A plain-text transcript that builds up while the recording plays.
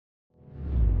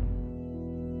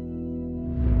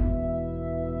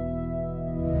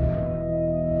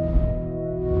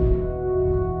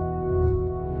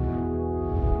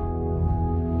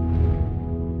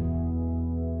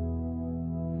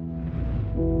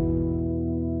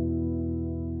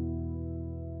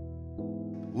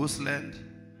Whose land?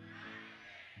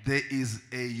 There is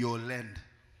a your land.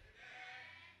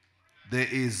 There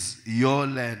is your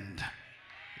land.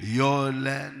 Your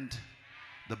land.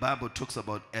 The Bible talks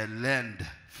about a land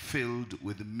filled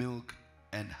with milk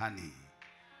and honey.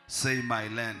 Say my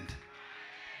land.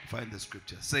 Find the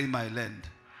scripture. Say my land.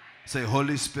 Say,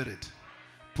 Holy Spirit,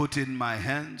 put in my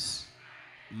hands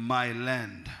my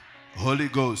land. Holy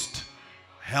Ghost,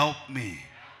 help me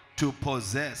to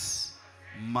possess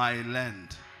my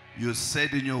land. You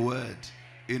said in your word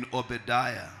in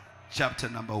Obadiah chapter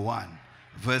number 1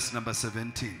 verse number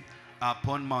 17,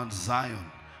 upon Mount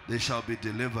Zion there shall be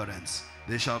deliverance,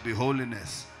 there shall be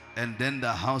holiness, and then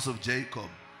the house of Jacob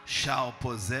shall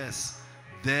possess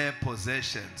their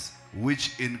possessions,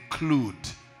 which include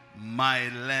my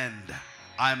land.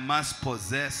 I must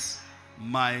possess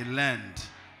my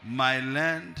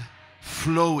land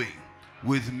flowing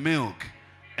with milk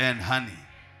and honey.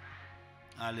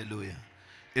 Hallelujah.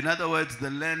 In other words,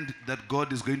 the land that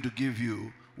God is going to give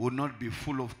you will not be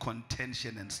full of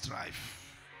contention and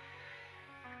strife.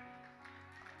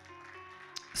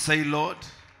 Say, Lord,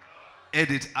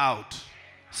 edit out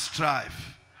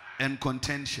strife and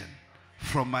contention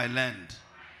from my land.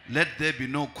 Let there be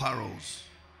no quarrels.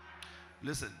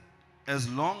 Listen, as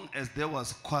long as there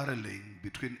was quarreling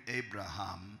between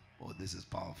Abraham, oh, this is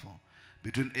powerful,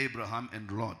 between Abraham and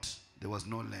Lot, there was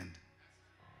no land.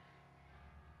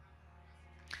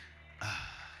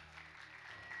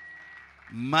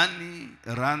 Money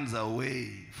runs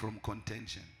away from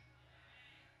contention.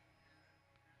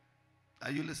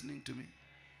 Are you listening to me?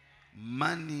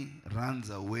 Money runs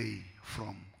away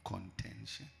from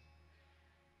contention.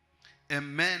 A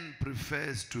man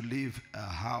prefers to live a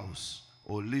house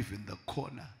or live in the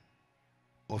corner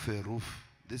of a roof.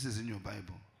 This is in your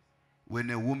Bible. When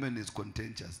a woman is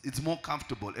contentious, it's more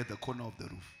comfortable at the corner of the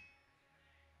roof.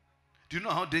 Do you know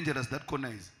how dangerous that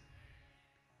corner is?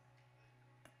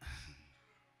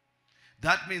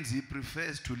 That means he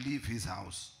prefers to leave his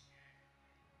house.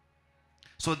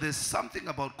 So there's something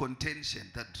about contention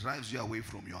that drives you away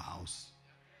from your house.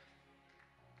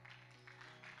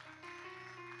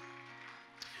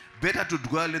 Better to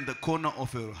dwell in the corner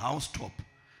of a housetop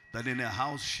than in a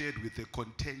house shared with a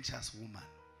contentious woman.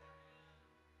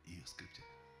 In your scripture.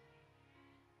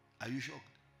 Are you shocked?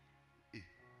 Do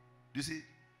you see?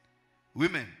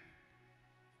 Women.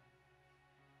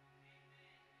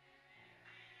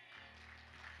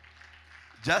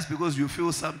 Just because you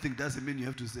feel something doesn't mean you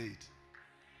have to say it.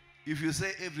 If you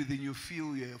say everything you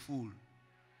feel, you're a fool.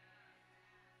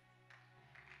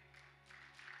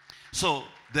 So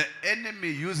the enemy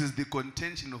uses the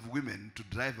contention of women to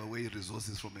drive away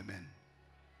resources from a man.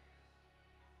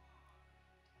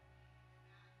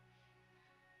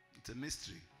 It's a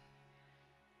mystery,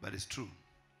 but it's true.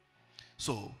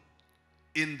 So,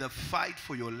 in the fight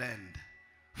for your land,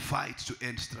 fight to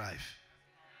end strife.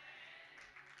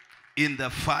 In the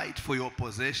fight for your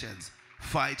possessions,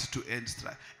 fight to end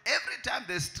strife. Every time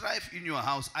there's strife in your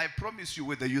house, I promise you,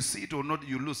 whether you see it or not,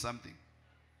 you lose something.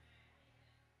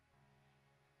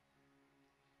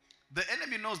 The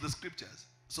enemy knows the scriptures,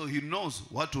 so he knows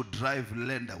what to drive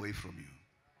land away from you.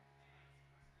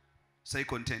 Say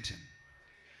contention.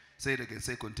 Say it again,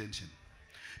 say contention.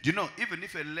 Do you know, even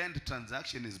if a land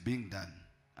transaction is being done,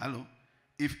 hello,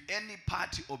 if any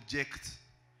party objects,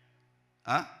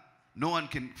 no one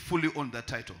can fully own that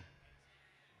title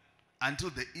until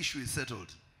the issue is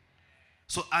settled.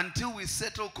 So until we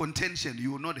settle contention,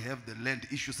 you will not have the land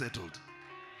issue settled.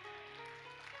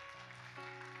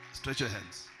 Stretch your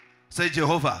hands. Say,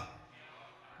 Jehovah,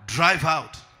 drive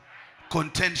out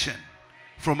contention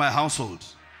from my household.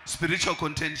 Spiritual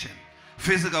contention,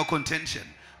 physical contention.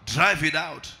 Drive it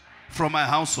out from my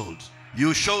household.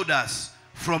 You showed us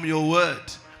from your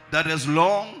word that as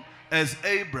long as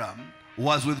Abram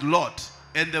was with Lot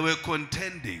and they were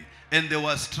contending and there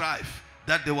was strife,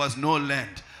 that there was no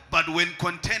land. But when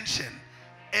contention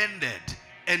ended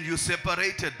and you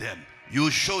separated them, you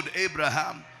showed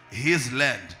Abraham his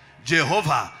land.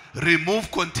 Jehovah, remove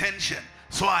contention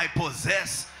so I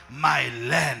possess my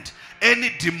land.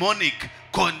 Any demonic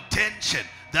contention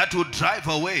that would drive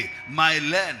away my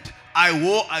land, I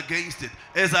war against it.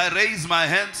 As I raise my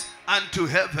hands unto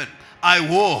heaven, I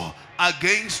war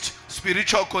against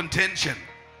spiritual contention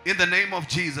in the name of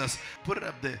Jesus. Put it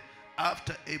up there.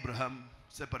 After Abraham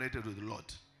separated with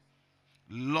Lot,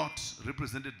 Lot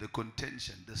represented the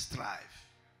contention, the strife.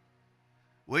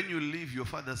 When you leave your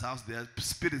father's house, there are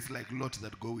spirits like Lot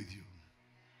that go with you.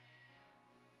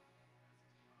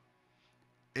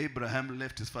 Abraham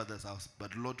left his father's house,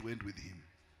 but Lot went with him.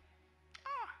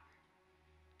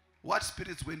 What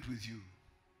spirits went with you?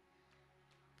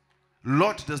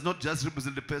 Lot does not just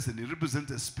represent a person, it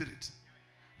represents a spirit.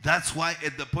 That's why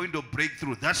at the point of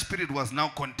breakthrough, that spirit was now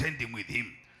contending with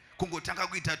him.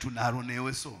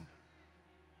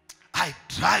 I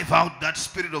drive out that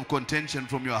spirit of contention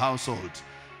from your household.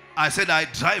 I said, I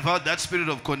drive out that spirit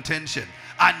of contention.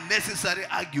 Unnecessary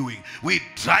arguing. We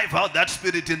drive out that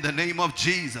spirit in the name of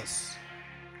Jesus.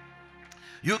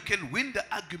 You can win the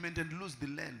argument and lose the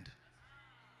land.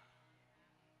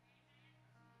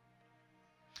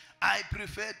 I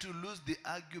prefer to lose the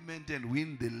argument and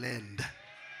win the land.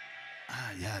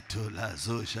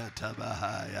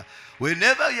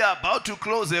 Whenever you're about to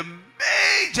close a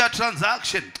major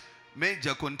transaction,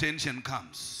 major contention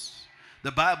comes.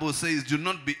 The Bible says, do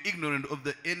not be ignorant of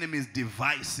the enemy's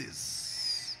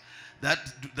devices.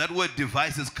 That word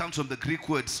devices comes from the Greek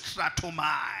word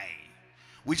stratomai,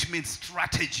 which means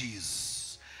strategies.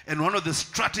 And one of the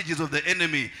strategies of the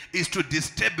enemy is to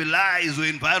destabilize your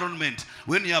environment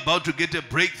when you're about to get a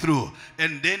breakthrough.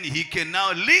 And then he can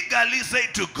now legally say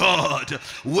to God,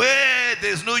 where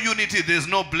there's no unity, there's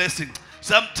no blessing.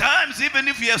 Sometimes, even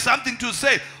if you have something to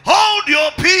say, hold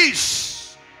your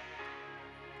peace.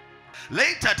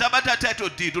 Later, tabata title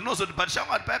did.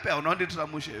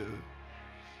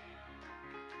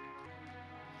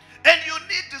 And you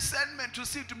need discernment to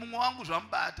see to Mungu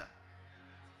Rambata.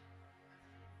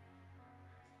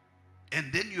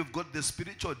 And then you've got the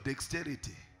spiritual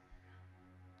dexterity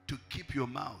to keep your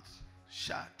mouth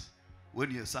shut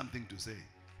when you have something to say.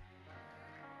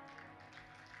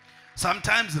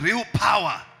 Sometimes real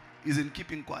power is in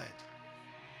keeping quiet.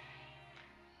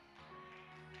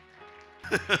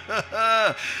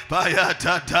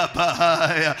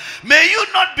 May you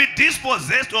not be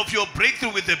dispossessed of your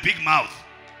breakthrough with a big mouth.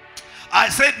 I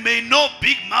said, may no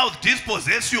big mouth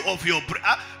dispossess you of your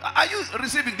breakthrough. Are you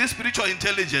receiving this spiritual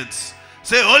intelligence?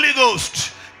 Say, Holy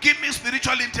Ghost, give me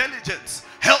spiritual intelligence.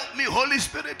 Help me, Holy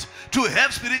Spirit, to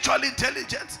have spiritual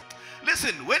intelligence.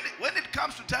 Listen, when it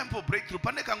comes to time for breakthrough,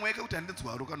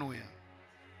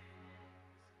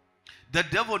 the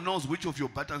devil knows which of your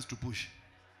buttons to push.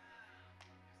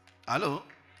 Hello?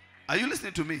 Are you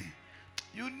listening to me?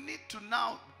 You need to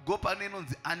now go on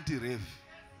the anti-rev.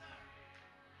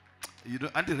 You know,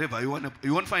 anti-rev,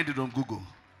 you won't find it on Google.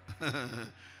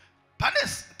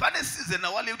 Panes season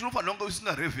na wale utunufa nongo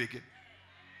usinga rev yake.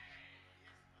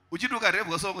 Uchiduka rev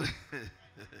wasongo.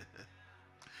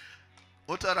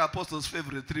 What are apostles'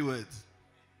 favorite 3 words?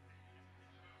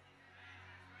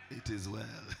 It is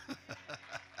well.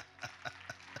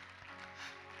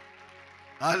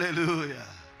 Hallelujah.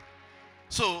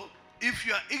 So, if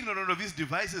you are ignorant of his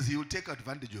devices, he will take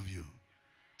advantage of you.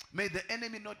 May the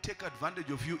enemy not take advantage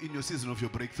of you in your season of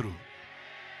your breakthrough.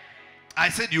 I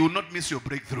said you will not miss your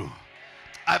breakthrough.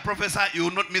 I prophesy you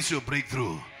will not miss your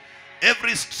breakthrough.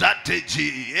 Every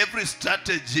strategy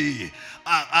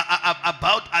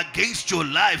about against your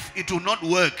life, it will not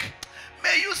work.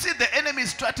 May you see the enemy's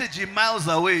strategy miles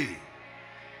away.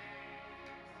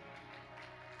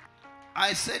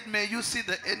 I said, may you see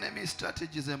the enemy's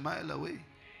strategies a mile away.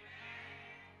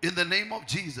 In the name of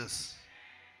Jesus.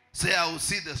 Say, I will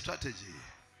see the strategy.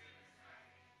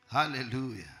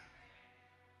 Hallelujah.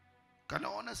 Can I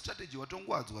own a strategy?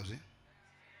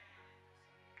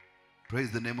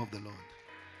 Praise the name of the Lord.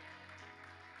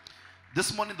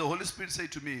 This morning the Holy Spirit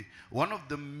said to me, one of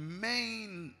the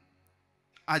main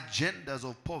agendas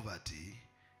of poverty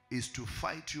is to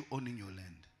fight you owning your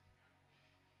land.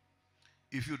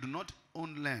 If you do not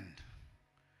own land,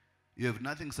 you have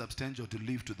nothing substantial to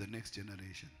leave to the next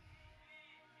generation.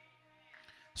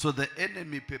 So the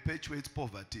enemy perpetuates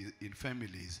poverty in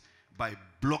families by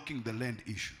blocking the land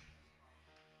issue.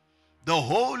 The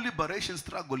whole liberation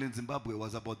struggle in Zimbabwe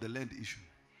was about the land issue.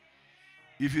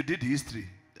 If you did history,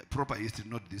 proper history,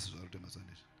 not this,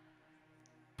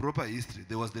 proper history,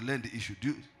 there was the land issue.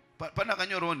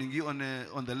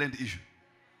 On the land issue.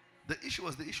 The issue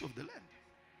was the issue of the land.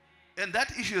 And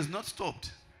that issue has not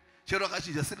stopped.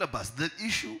 The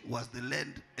issue was the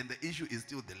land, and the issue is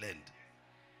still the land.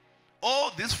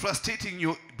 All this frustrating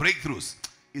your breakthroughs,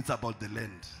 it's about the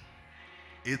land.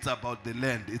 It's about the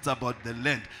land. It's about the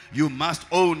land. You must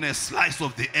own a slice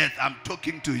of the earth. I'm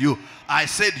talking to you. I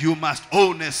said you must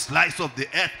own a slice of the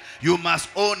earth. You must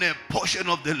own a portion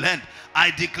of the land. I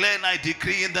declare and I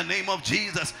decree in the name of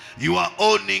Jesus, you are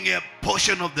owning a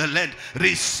portion of the land.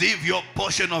 Receive your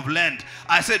portion of land.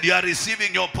 I said you are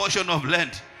receiving your portion of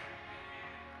land.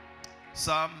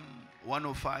 Psalm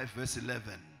 105 verse 11.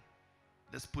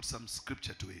 Let's put some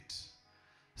scripture to it.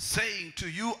 Saying to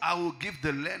you, I will give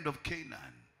the land of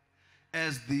Canaan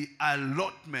as the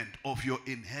allotment of your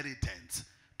inheritance.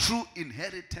 True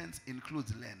inheritance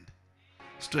includes land.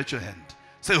 Stretch your hand.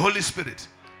 Say, Holy Spirit,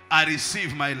 I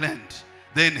receive my land,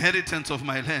 the inheritance of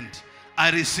my land.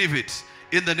 I receive it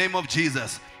in the name of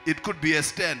Jesus. It could be a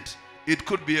stand, it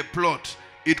could be a plot,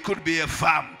 it could be a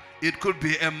farm, it could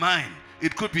be a mine,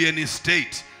 it could be an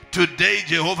estate. Today,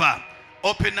 Jehovah,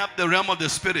 open up the realm of the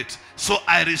Spirit so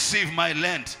I receive my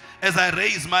land. As I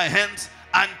raise my hands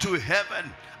unto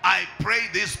heaven, I pray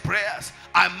these prayers.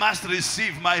 I must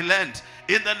receive my land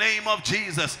in the name of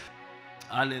Jesus.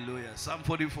 Hallelujah. Psalm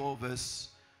 44 verse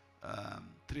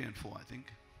 3 and 4, I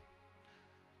think.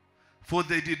 For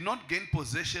they did not gain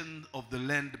possession of the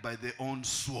land by their own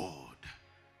sword.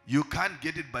 You can't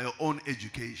get it by your own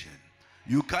education.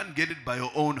 You can't get it by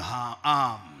your own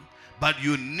arm. But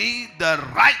you need the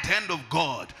right hand of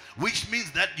God, which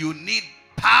means that you need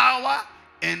power,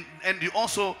 and you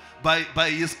also by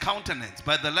his countenance,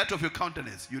 by the light of your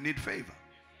countenance, you need favor.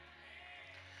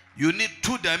 You need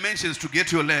two dimensions to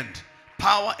get your land.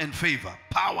 Power and favor.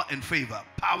 Power and favor.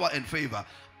 Power and favor.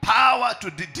 Power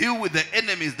to deal with the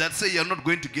enemies that say you're not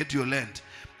going to get your land.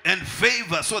 And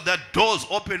favor so that doors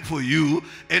open for you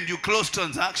and you close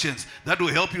transactions that will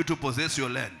help you to possess your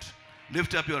land.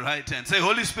 Lift up your right hand. Say,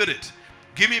 Holy Spirit,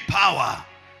 give me power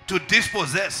to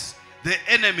dispossess the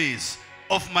enemies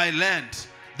of my land.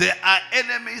 There are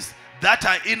enemies that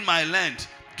are in my land.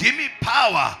 Give me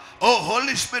power, oh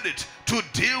Holy Spirit, to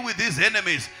deal with these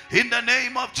enemies in the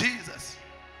name of Jesus.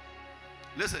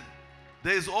 Listen,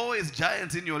 there is always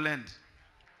giants in your land.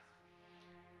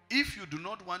 If you do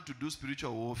not want to do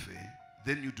spiritual warfare,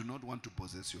 then you do not want to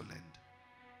possess your land.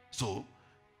 So,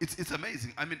 it's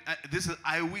amazing. I mean, this is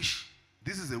a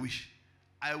wish.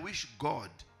 I wish God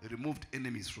removed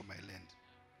enemies from my land.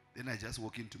 Then I just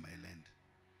walk into my land.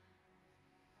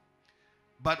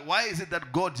 But why is it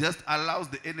that God just allows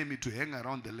the enemy to hang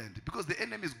around the land? Because the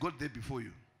enemies got there before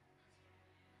you.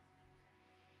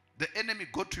 The enemy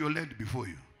got to your land before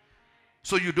you.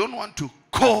 So you don't want to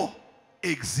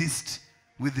coexist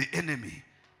with the enemy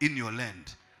in your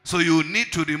land. So you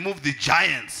need to remove the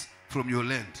giants from your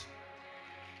land.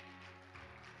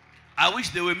 I wish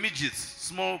there were midgets,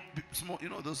 small, you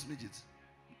know those midgets?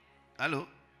 Hello?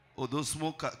 Or those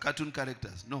small cartoon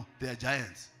characters. No, they are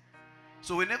giants.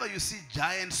 So whenever you see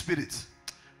giant spirits,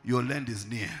 your land is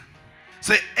near.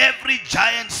 Say, every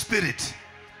giant spirit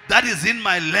that is in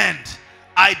my land,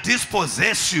 I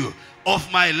dispossess you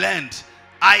of my land.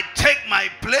 I take my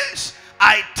place.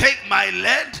 I take my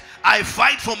land. I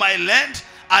fight for my land.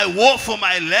 I war for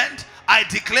my land. I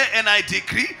declare and I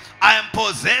decree, I am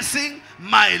possessing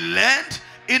my land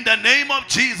in the name of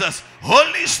Jesus.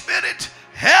 Holy Spirit,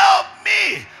 help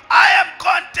me. I am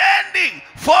contending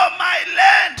for my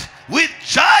land with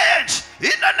giants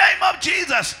in the name of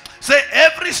Jesus. Say,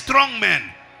 every strong man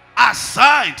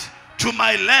assigned to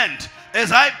my land,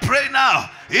 as I pray now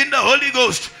in the Holy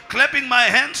Ghost, clapping my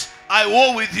hands, I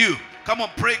war with you. Come on,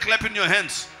 pray, clapping your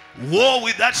hands. War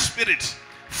with that spirit.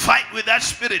 Fight with that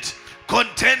spirit.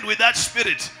 Contend with that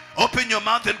spirit. Open your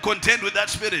mouth and contend with that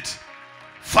spirit.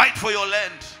 Fight for your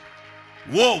land.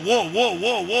 War, war, war,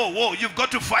 war, war, war. You've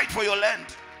got to fight for your land.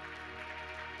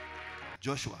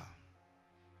 Joshua,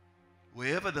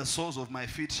 wherever the soles of my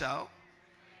feet shall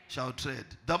tread.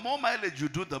 The more mileage you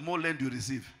do, the more land you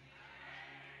receive.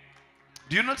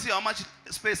 Do you not see how much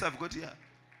space I've got here?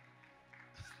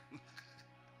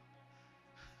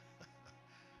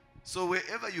 So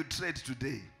wherever you tread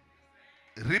today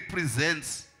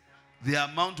represents the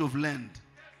amount of land.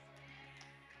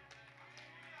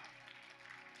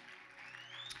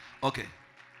 Okay.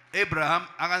 Abraham,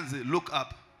 look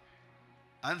up.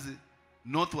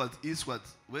 Northwards,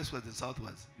 eastwards, westwards, and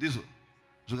southwards. This one.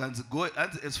 So you can go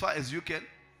as far as you can.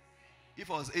 If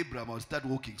I was Abraham, I would start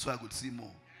walking so I could see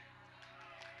more.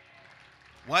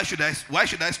 Why should I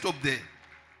stop there?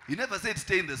 He never said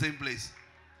stay in the same place.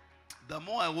 The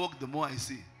more I walk, the more I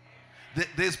see.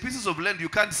 There's pieces of land you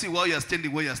can't see while you're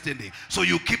standing where you're standing. So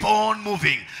you keep on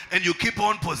moving and you keep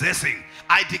on possessing.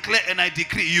 I declare and I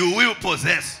decree you will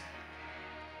possess.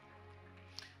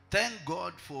 Thank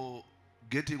God for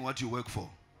getting what you work for.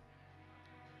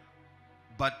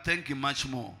 But thank Him much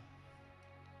more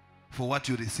for what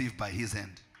you receive by His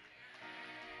hand.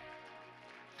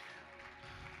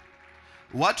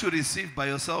 What you receive by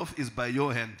yourself is by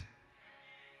your hand.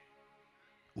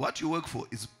 What you work for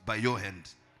is by your hand.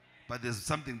 But there's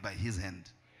something by His hand.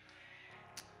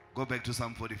 Go back to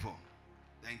Psalm 44.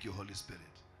 Thank you, Holy Spirit.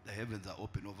 The heavens are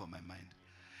open over my mind.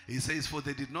 He says, for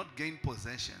they did not gain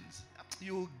possessions.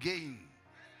 You gain.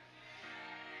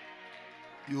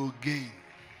 You gain.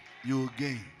 You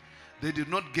gain. They did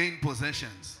not gain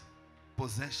possessions.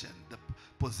 Possession. The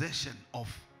possession of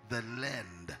the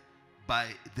land by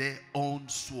their own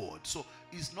sword. So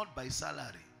it's not by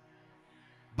salary.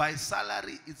 By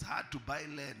salary, it's hard to buy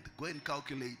land. Go and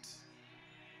calculate.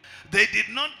 They did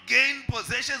not gain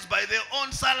possessions by their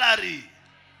own salary.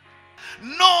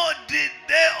 Nor did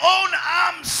their own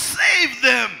arms save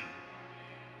them.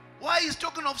 Why is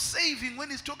talking of saving when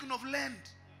he's talking of land?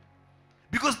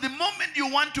 Because the moment you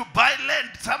want to buy land,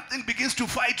 something begins to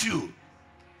fight you.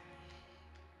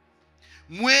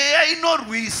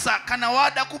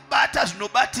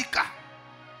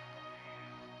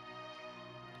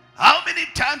 How many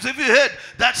times have you heard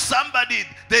that somebody,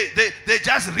 they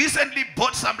just recently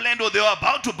bought some land, or they were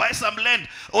about to buy some land,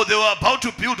 or they were about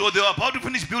to build, or they were about to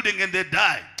finish building, and they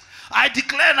die? I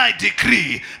declare and I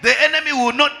decree, the enemy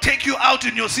will not take you out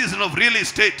in your season of real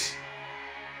estate.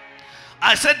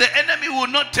 I said the enemy will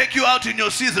not take you out in your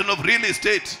season of real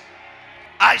estate.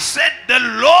 I said the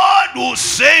Lord will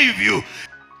save you.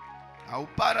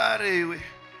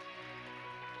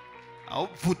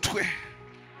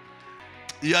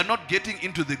 You are not getting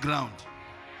into the ground.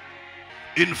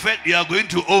 In fact, you are going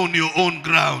to own your own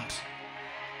ground.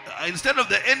 Instead of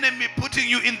the enemy putting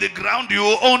you in the ground, you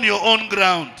will own your own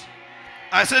ground.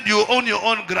 I said you own your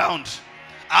own ground. Say,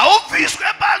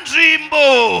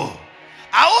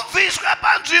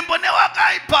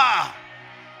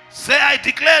 I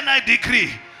declare and I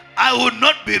decree, I will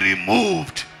not be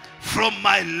removed from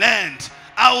my land.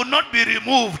 I will not be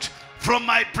removed from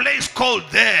my place called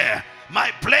there.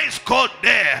 My place called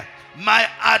there. My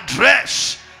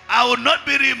address. I will not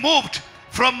be removed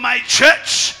from my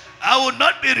church. I will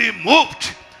not be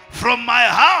removed from my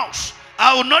house.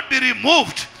 I will not be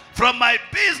removed from my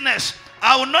business.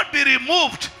 I will not be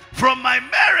removed from my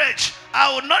marriage.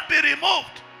 I will not be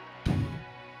removed.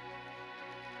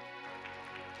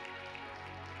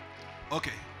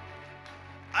 Okay.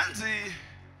 And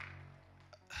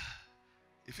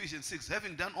Ephesians 6,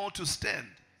 having done all to stand.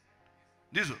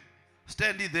 Dizo,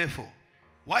 stand ye therefore.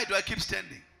 Why do I keep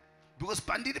standing? Because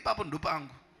pandiri papo ndupangu.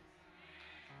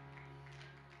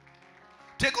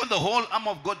 Take on the whole arm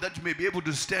of God that you may be able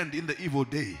to stand in the evil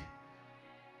day.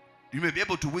 You may be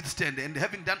able to withstand, and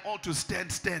having done all to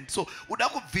stand, stand. So,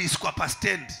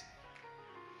 stand.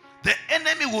 The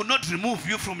enemy will not remove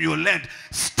you from your land.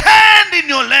 Stand in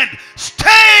your land.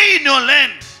 Stay in your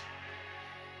land.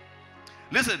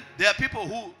 Listen, there are people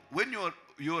who, when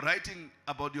you're writing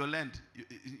about your land,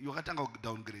 you can't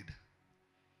downgrade.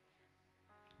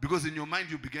 Because in your mind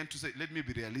you begin to say, let me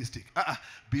be realistic.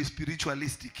 Be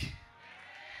spiritualistic.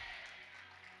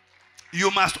 You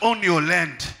must own your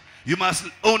land. You must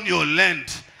own your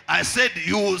land. I said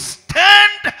you will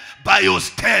stand by your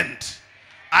stand.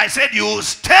 I said you will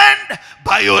stand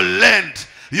by your land.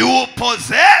 You will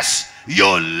possess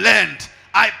your land.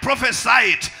 I prophesy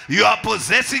it. You are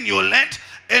possessing your land,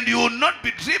 and you will not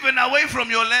be driven away from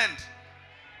your land.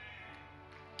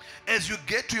 As you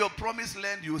get to your promised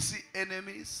land, you will see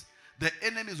enemies. The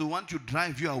enemies will want to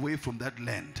drive you away from that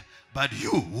land, but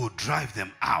you will drive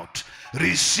them out.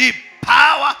 Receive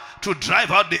power to drive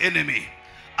out the enemy.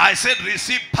 I said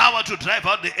receive power to drive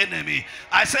out the enemy.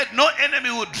 I said no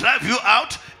enemy will drive you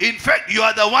out. In fact, you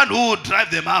are the one who will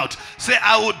drive them out. Say,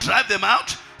 I will drive them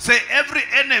out. Say, every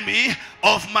enemy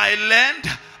of my land,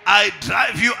 I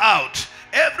drive you out.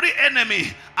 Every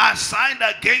enemy assigned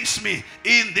against me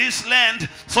in this land,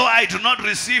 so I do not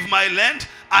receive my land,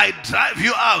 I drive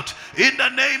you out. In the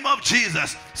name of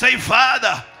Jesus. Say,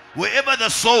 Father, wherever the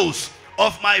soles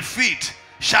of my feet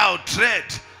shall tread,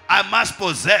 I must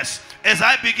possess. As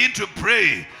I begin to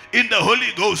pray in the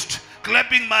Holy Ghost,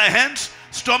 clapping my hands,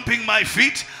 stomping my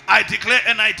feet, I declare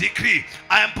and I decree,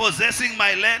 I am possessing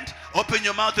my land. Open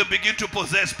your mouth and begin to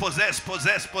possess, possess,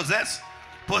 possess, possess.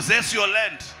 Possess your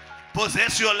land.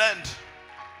 Possess your land.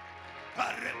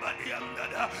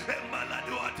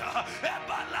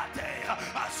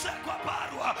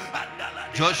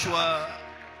 Joshua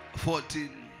 14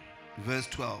 verse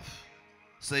 12.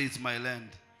 Say, it's my land.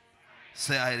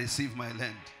 Say, I receive my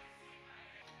land.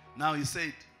 Now he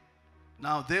said,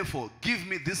 now therefore give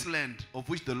me this land of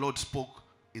which the Lord spoke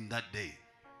in that day.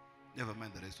 Never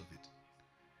mind the rest of it.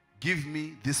 Give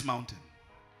me this mountain.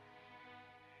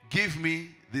 Give me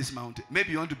this mountain.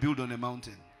 Maybe you want to build on a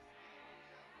mountain.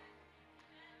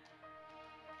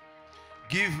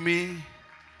 Give me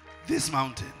this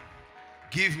mountain.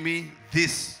 Give me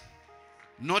this.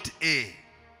 Not a.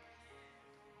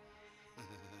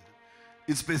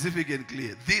 It's specific and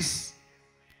clear. This.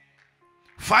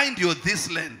 Find your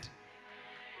this land.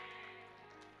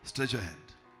 Stretch your hand.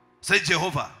 Say,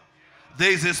 Jehovah,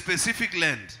 there is a specific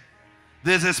land.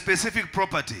 There's a specific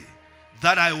property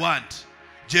that I want.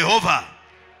 Jehovah,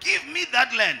 give me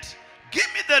that land. Give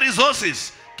me the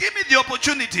resources. Give me the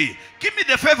opportunity. Give me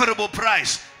the favorable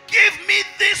price. Give me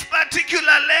this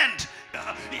particular land.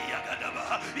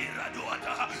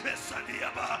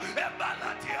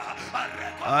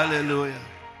 Hallelujah.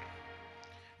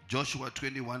 Joshua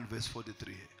 21 verse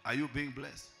 43. Are you being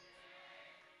blessed?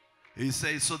 He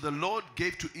says, so the Lord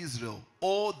gave to Israel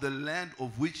all the land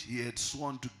of which he had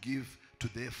sworn to give to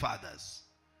their fathers.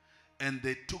 And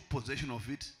they took possession of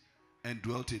it and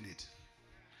dwelt in it.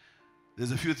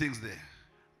 There's a few things there.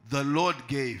 The Lord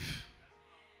gave.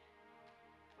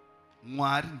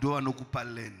 Mwari ndo anokupa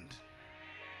land.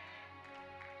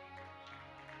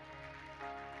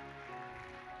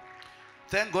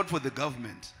 Thank God for the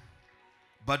government.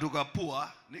 But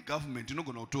ukapuwa ni government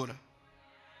inogona utora.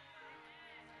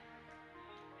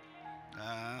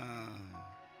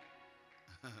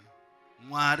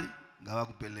 Mwari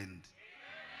ngavakupe land.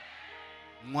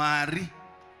 Mwari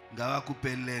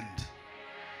ngavakupe land.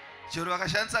 Chero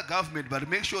vakashandisa government, but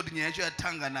make sure kuti nyaya yacho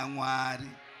yatanga naMwari.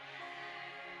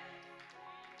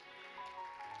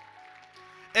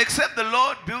 Except the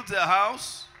Lord builds a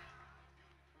house,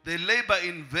 they labor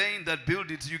in vain that build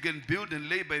it. You can build and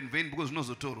labor in vain because no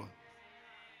zotoro.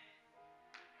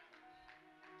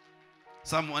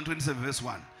 Psalm 127 verse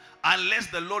 1. Unless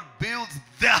the Lord builds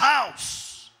the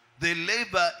house, they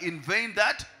labor in vain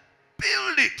that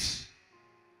build it.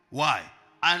 Why?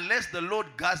 Unless the Lord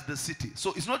guards the city.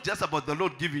 So it's not just about the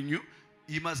Lord giving you.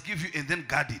 He must give you and then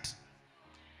guard it.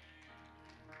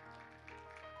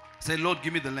 Say, Lord,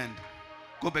 give me the land.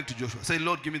 Go back to Joshua. Say,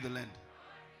 Lord, give me the land.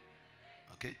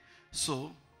 Okay.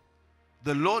 So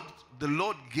the Lord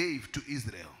gave to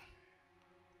Israel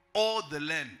all the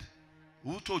land.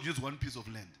 Who told you it's one piece of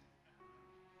land?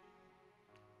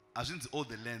 I think it's all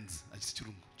the lands.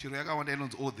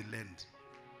 All the land.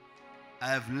 I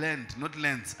have land, not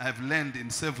lands. I have land in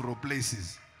several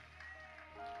places.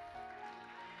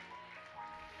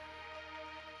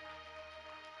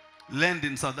 Land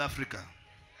in South Africa.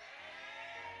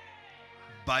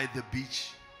 By the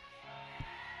beach.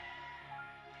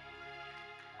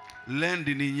 Land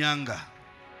in Inyanga.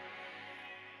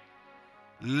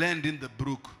 Land in the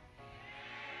brook.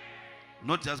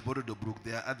 Not just border the brook,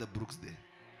 there are other brooks there.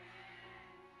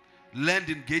 Land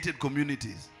in gated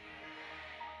communities.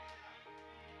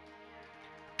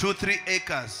 2-3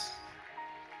 acres.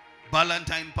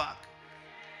 Ballantine Park.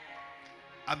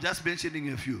 I'm just mentioning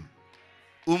a few.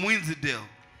 Umwinzidale.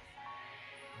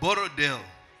 Borodale.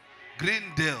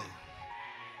 Greendale.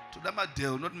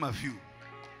 Todamadale, not my few.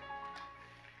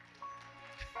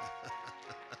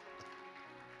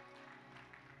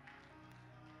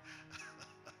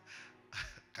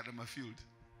 Kadama Field.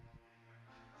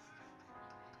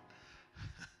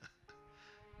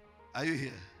 Are you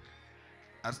here?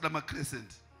 Asdama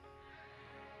Crescent.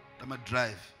 Dama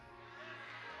Drive.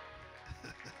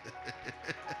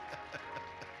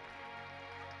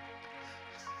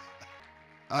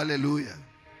 Hallelujah.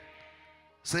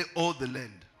 Say all the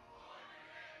land.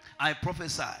 I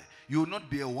prophesy, you will not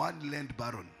be a one land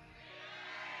baron.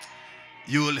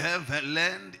 You will have a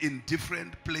land in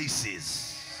different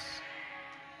places.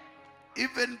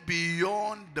 Even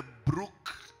beyond the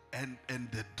brook and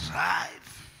the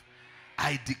drive.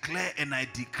 I declare and I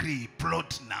decree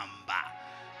plot number,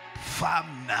 farm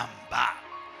number.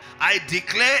 I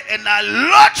declare an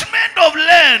allotment of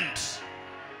land.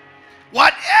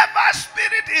 Whatever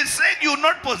spirit is saying you will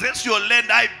not possess your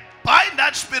land, I bind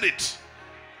that spirit.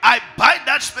 I bind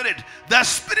that spirit. The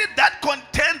spirit that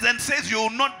contends and says you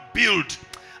will not build,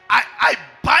 I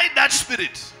bind that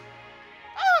spirit.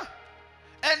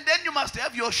 And then you must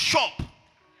have your shop.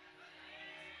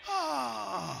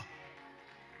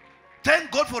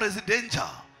 Thank God for residential.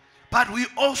 But we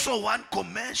also want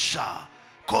commercial.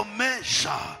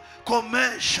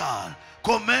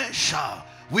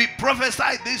 We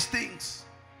prophesy these things.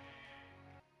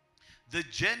 The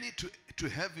journey to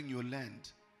having your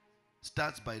land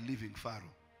starts by leaving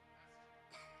Pharaoh.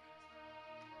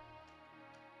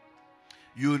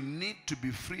 You need to be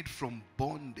freed from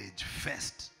bondage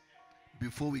first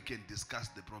before we can discuss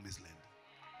the promised land.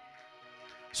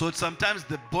 So sometimes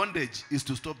the bondage is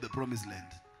to stop the promised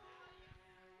land.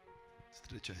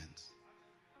 Stretch your hands.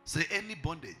 Say any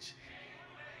bondage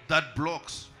that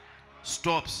blocks,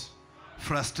 stops,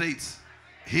 frustrates,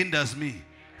 hinders me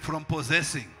from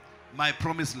possessing my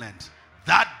promised land.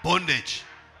 That bondage,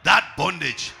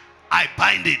 I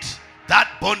bind it.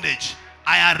 That bondage,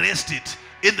 I arrest it.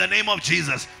 In the name of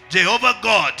Jesus, Jehovah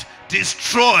God,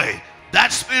 destroy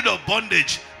that spirit of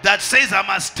bondage that says I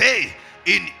must stay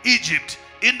in Egypt.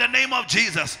 In the name of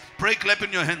Jesus, pray, clap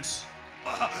in your hands.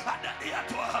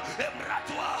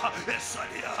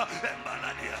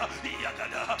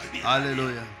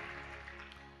 Hallelujah.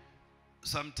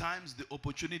 Sometimes the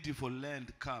opportunity for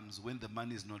land comes when the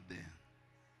money is not there.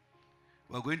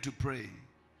 We're going to pray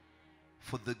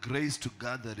for the grace to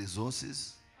gather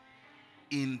resources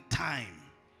in time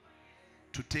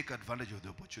to take advantage of the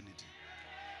opportunity.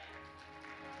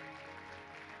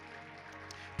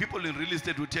 People in real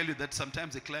estate will tell you that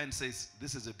sometimes a client says,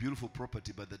 this is a beautiful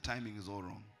property, but the timing is all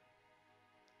wrong.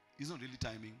 It's not really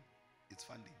timing, it's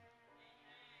funding.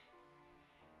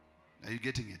 Are you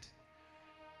getting it?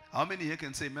 How many here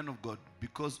can say, man of God,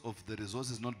 because of the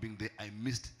resources not being there, I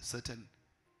missed certain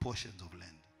portions of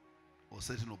land or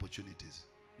certain opportunities?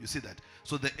 You see that?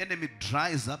 So the enemy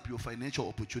dries up your financial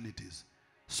opportunities.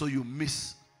 So you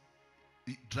miss.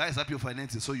 It dries up your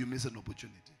finances so you miss an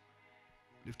opportunity.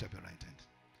 Lift up your right hand.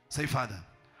 Say, Father,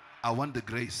 I want the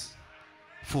grace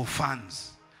for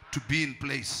funds to be in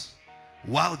place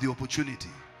while the opportunity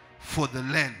for the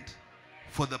land,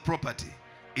 for the property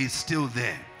is still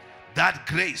there. That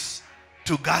grace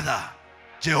to gather.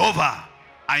 Jehovah,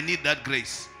 I need that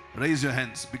grace. Raise your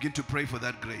hands. Begin to pray for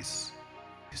that grace.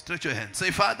 Stretch your hands.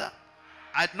 Say, Father,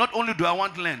 not only do I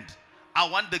want land, I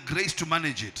want the grace to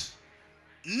manage it.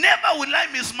 Never will I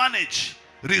mismanage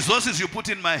resources you put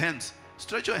in my hands.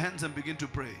 Stretch your hands and begin to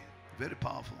pray. Very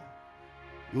powerful.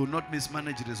 You will not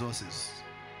mismanage resources.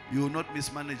 You will not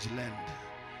mismanage land.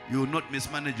 You will not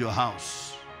mismanage your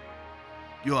house.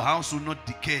 Your house will not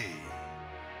decay.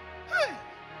 Hey.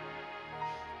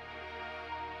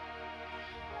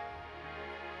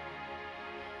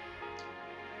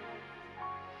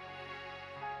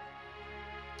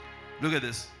 Look at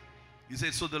this. He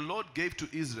said, so the Lord gave to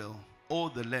Israel all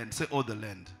the land. Say all the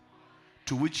land.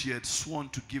 To which he had sworn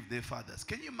to give their fathers.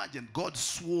 Can you imagine? God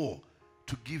swore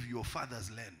to give your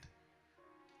father's land.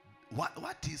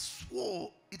 What he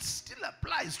swore, it still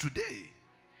applies today.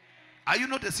 Are you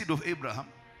not a seed of Abraham?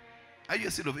 Are you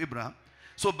a seed of Abraham?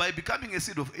 So by becoming a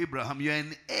seed of Abraham, you are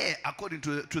an heir according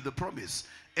to the promise.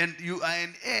 And you are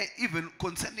an heir even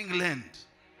concerning land.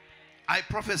 I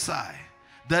prophesy,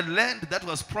 the land that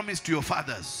was promised to your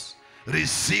fathers,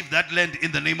 receive that land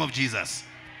in the name of Jesus.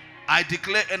 I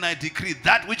declare and I decree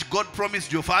that which God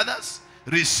promised your fathers,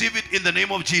 receive it in the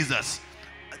name of Jesus.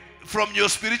 From your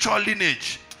spiritual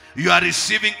lineage, you are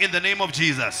receiving in the name of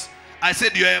Jesus. I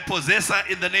said you are a possessor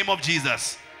in the name of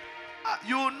Jesus.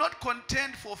 You will not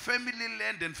contend for family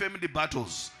land and family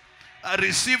battles.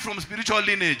 Receive from spiritual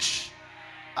lineage.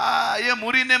 Ye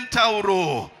murinem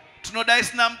tauro. Tunoda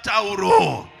isnam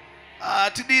tauro.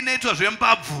 Tidine to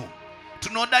zwempapfu.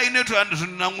 Tunoda ine to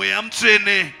namwe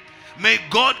amtrene. May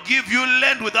God give you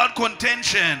land without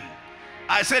contention.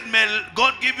 I said, may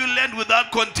God give you land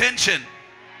without contention.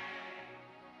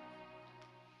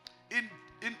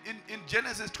 In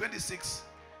Genesis 26,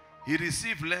 he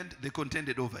received land, they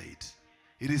contended over it.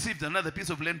 He received another piece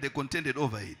of land, they contended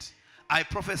over it. I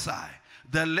prophesy,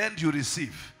 the land you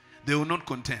receive, they will not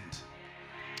contend.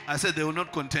 I said they will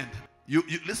not contend. You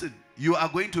listen, you are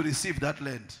going to receive that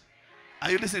land.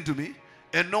 Are you listening to me?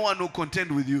 And no one will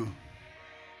contend with you.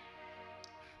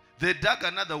 They dug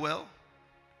another well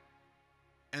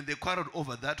and they quarreled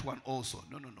over that one also.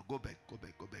 No, go back.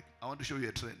 I want to show you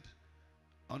a trend.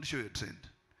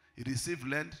 He received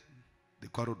land, they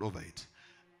quarreled over it.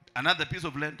 Another piece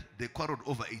of land, they quarreled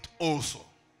over it also.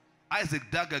 Isaac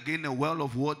dug again a well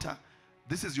of water.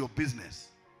 This is your business.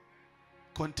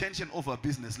 Contention over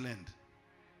business land.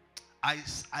 I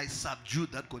subdue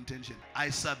that contention. I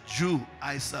subdue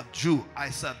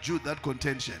that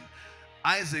contention.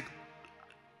 Isaac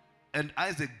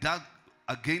dug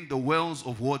again the wells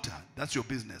of water. That's your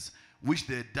business, which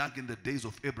they dug in the days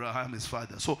of Abraham his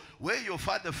father. So where your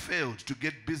father failed to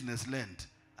get business land,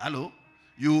 hello,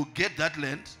 you get that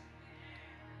land.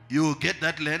 You get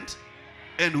that land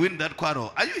and win that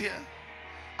quarrel. Are you here?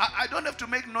 I don't have to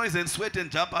make noise and sweat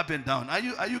and jump up and down. Are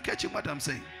you catching what I'm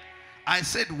saying? I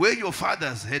said where your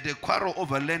fathers had a quarrel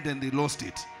over land and they lost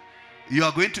it, you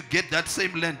are going to get that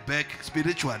same land back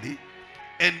spiritually,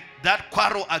 and that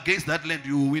quarrel against that land,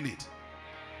 you will win it.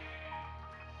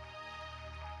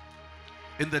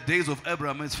 In the days of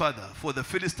Abraham his father, for the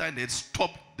Philistines had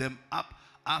stopped them up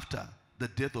after the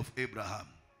death of Abraham.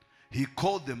 He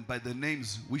called them by the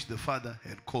names which the father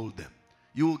had called them.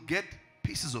 You will get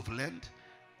pieces of land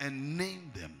and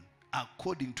name them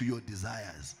according to your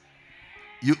desires.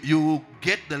 You will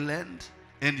get the land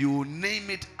and you will name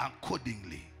it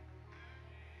accordingly.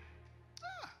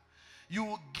 You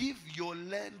will give your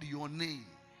land your name.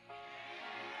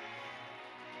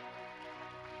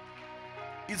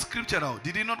 It's scriptural.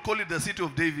 Did he not call it the city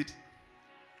of David?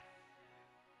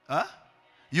 Huh?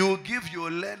 You will give your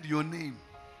land your name.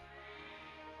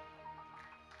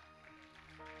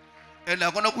 And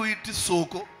I'm going to go eat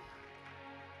soko.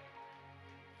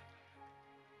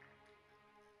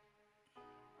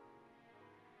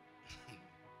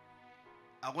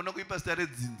 I'm going to go eat pastor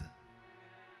zinza.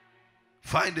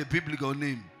 Find a biblical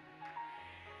name.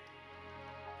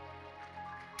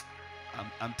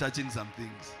 I'm touching some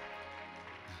things.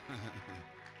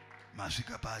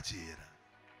 Mashika Pachera.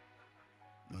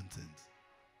 Nonsense.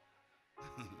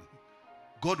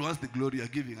 God wants the glory. You are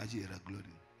giving Achira glory.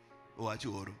 Oh,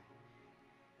 Achioro.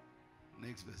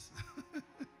 Next verse.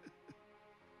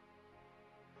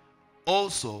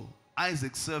 Also,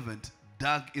 Isaac's servant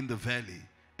dug in the valley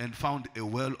and found a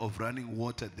well of running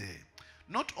water there.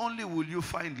 Not only will you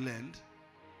find land,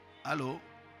 hello,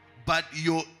 but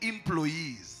your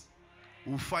employees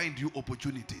will find you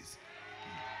opportunities.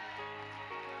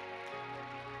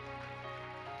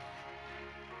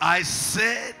 I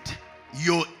said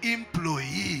your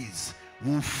employees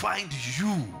will find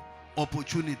you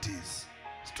opportunities.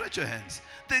 Stretch your hands.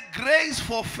 The grace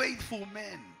for faithful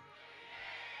men.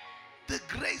 The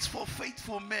grace for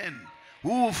faithful men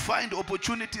who will find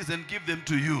opportunities and give them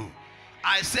to you.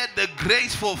 I said the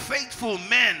grace for faithful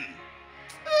men.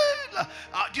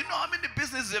 Do you know how many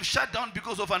businesses have shut down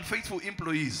because of unfaithful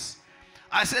employees?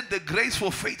 I said the grace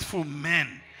for faithful men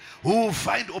who will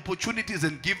find opportunities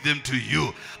and give them to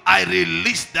you. I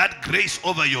release that grace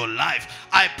over your life.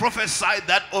 I prophesy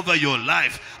that over your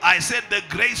life. I said the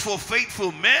grace for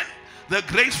faithful men, the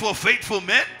grace for faithful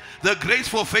men, the grace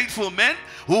for faithful men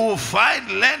who will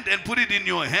find land and put it in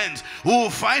your hands, who will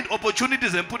find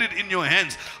opportunities and put it in your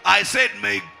hands. I said,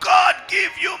 may God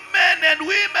give you men and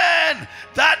women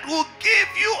that will give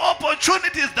you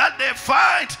opportunities that they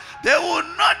find. They will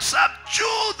not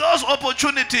subdue those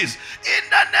opportunities in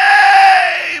the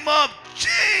name of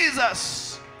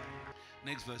Jesus.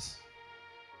 Next verse.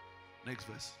 Next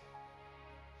verse.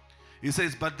 He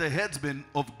says, but the headsmen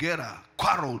of Gerar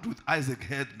quarreled with Isaac's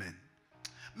headmen.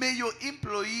 May your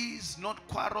employees not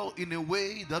quarrel in a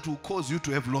way that will cause you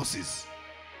to have losses.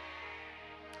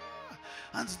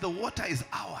 And the water is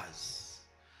ours.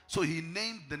 So he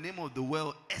named the name of the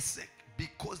well Esek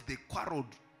because they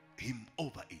quarreled him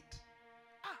over it.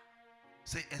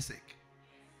 Say Esek.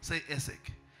 Say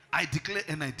Esek. I declare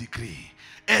and I decree.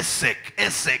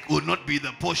 Esek will not be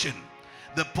the portion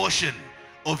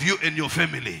of you and your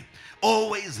family.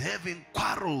 Always having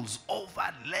quarrels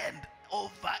over land,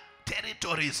 over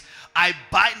territories. I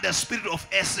bind the spirit of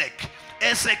Esek.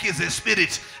 Esek is a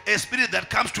spirit that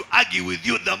comes to argue with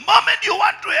you. The moment you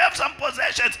want to have some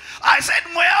possessions, I said,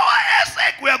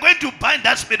 Esek, we are going to bind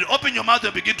that spirit. Open your mouth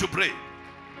and begin to pray.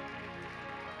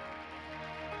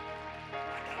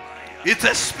 It's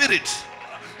a spirit.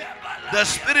 The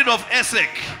spirit of Esek.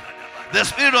 The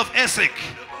spirit of Esek.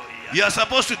 You are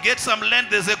supposed to get some land.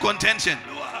 There's a contention.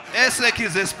 Esek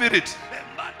is a spirit.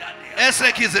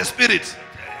 Esek is a spirit.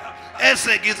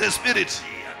 Esek is a spirit.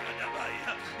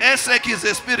 Esek is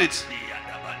a spirit.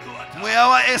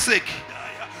 Mweawa Esek.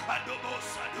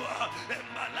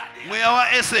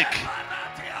 Mweawa Esek.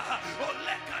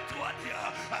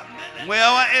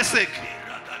 Mweawa Esek.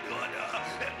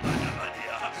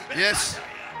 Yes.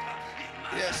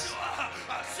 Yes.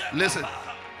 Listen.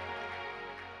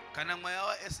 Kana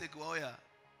mweawa Esek waya.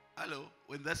 Hello.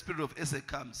 When that spirit of Esek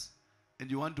comes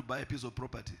and you want to buy a piece of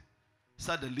property,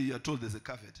 suddenly you are told there's a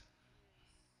covet.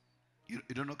 You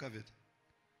don't know covet?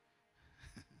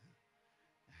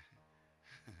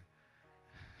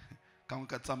 Kama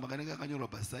katsamba kanenge kanyorwa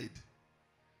beside.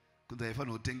 Kunza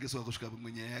ifana utengeswa kushuka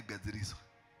mwenye yagadziriswa.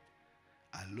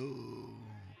 Hello.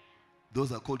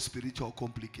 Those are called spiritual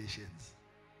complications.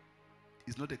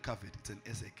 It's not a covet, it's an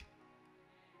Esek.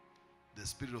 The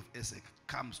spirit of Esek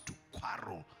comes to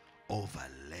quarrel over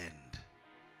land.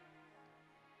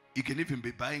 You can even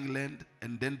be buying land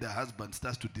and then the husband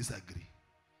starts to disagree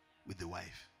with the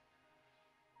wife.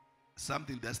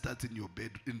 Something that starts in your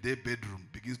bed, in their bedroom,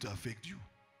 begins to affect you.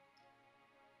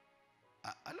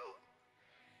 Hello?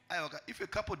 If a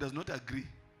couple does not agree,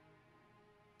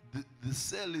 the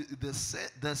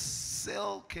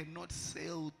cell cannot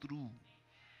sail through.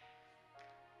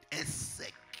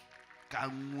 Esek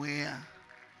kamwea.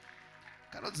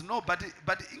 No, but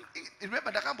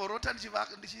remember ndakamborota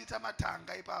ndichiita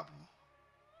matanga ipapo.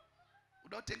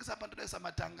 Udotengesa pandoisa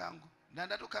matanga angu.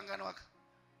 Ndandatokangana waka.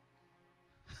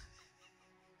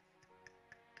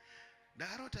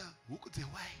 Ndakarota huku the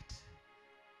white.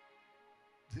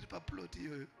 Ziri pa plot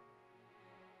hiyo.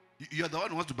 You are the one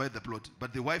who wants to buy the plot,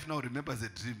 but the wife now remembers a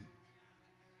dream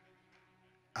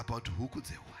about huku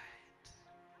the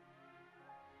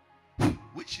white,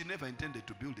 which she never intended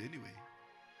to build anyway.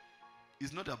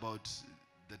 It's not about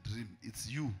the dream, it's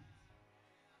you.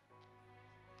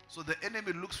 So the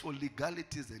enemy looks for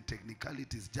legalities and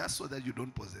technicalities just so that you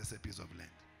don't possess a piece of land.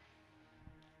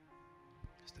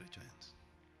 Stretch your hands.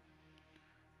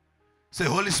 Say,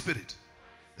 Holy Spirit,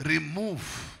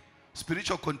 remove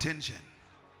spiritual contention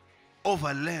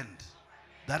over land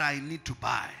that I need to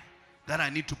buy, that I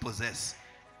need to possess.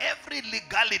 Every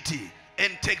legality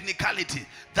and technicality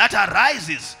that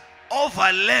arises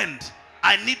over land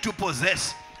I need to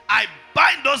possess, I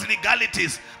bind those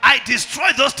legalities. I destroy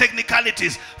those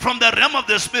technicalities from the realm of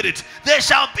the spirit. There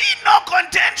shall be no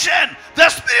contention. The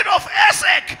spirit of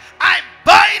Esek, I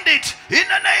bind it in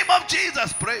the name of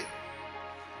Jesus. Pray.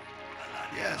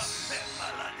 Yes.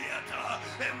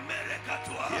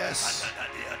 Yes.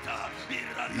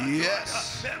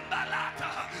 Yes.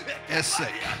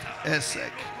 Esek.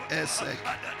 Esek. Esek.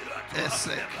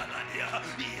 Esek.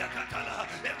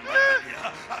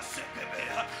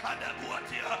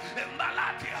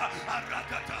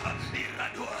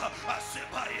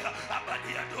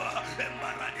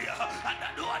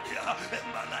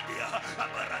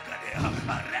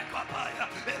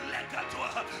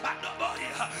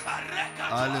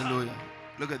 Hallelujah.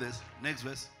 Look at this. Next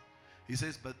verse. He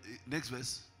says, but next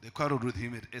verse, they quarreled with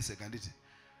him at Esek.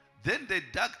 Then they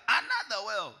dug another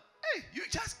well. Hey, you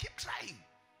just keep trying.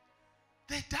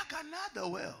 They dug another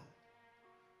well.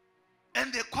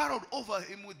 And they quarreled over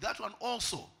him with that one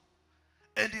also.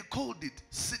 And he called it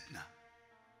Sitna.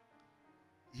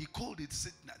 He called it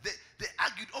Sitna. They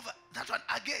argued over that one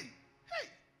again. Hey,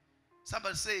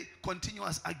 somebody say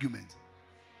continuous argument.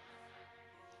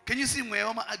 Can you see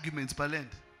Mweyoma arguments per land?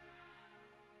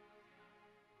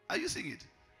 Are you seeing it?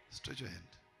 Stretch your hand.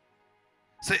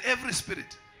 Say every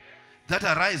spirit that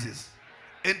arises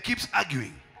and keeps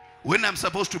arguing when I'm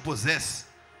supposed to possess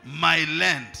my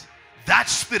land, that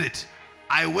spirit,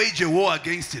 I wage a war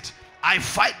against it. I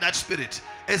fight that spirit.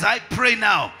 As I pray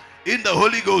now in the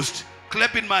Holy Ghost,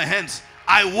 clapping my hands,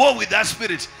 I war with that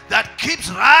spirit that keeps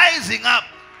rising up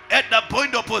at the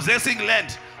point of possessing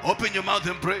land. Open your mouth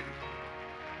and pray.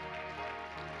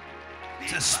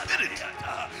 It's a spirit.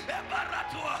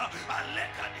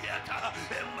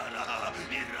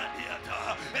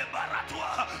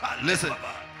 Listen,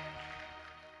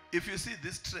 if you see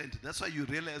this trend, that's why you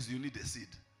realize you need a seed.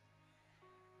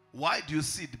 Why do you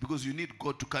seed? Because you need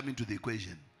God to come into the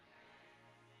equation.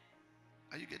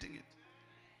 Are you getting it?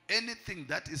 Anything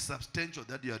that is substantial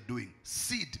that you are doing,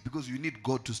 seed, because you need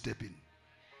God to step in.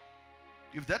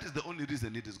 If that is the only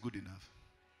reason, it is good enough.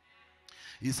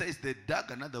 He says they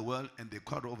dug another well and they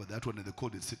quarreled over that one and they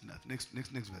called it Sitnath. Next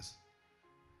verse.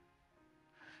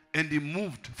 And he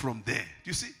moved from there.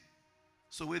 You see?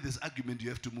 So where there's argument, you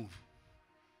have to move.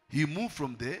 He moved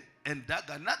from there and dug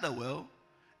another well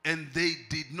and they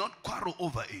did not quarrel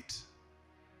over it.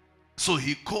 So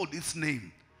he called its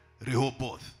name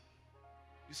Rehoboth.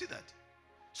 You see that?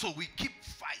 So we keep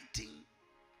fighting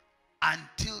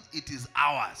until it is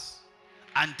ours.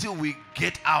 Until we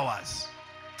get ours.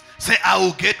 Say, I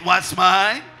will get what's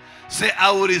mine. Say,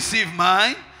 I will receive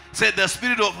mine. Say, the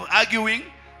spirit of arguing,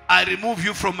 I remove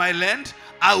you from my land.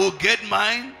 I will get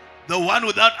mine, the one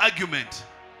without argument.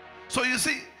 So you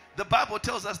see, the Bible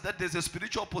tells us that there's a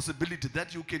spiritual possibility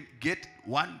that you can get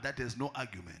one that has no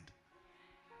argument.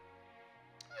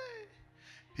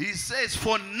 He says,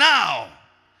 for now,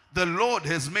 the Lord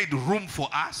has made room for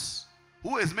us.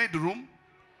 Who has made room?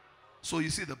 So you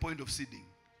see the point of seeding.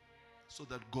 So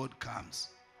that God comes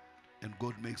and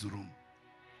God makes room.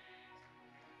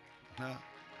 Now,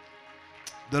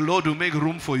 the Lord will make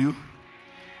room for you.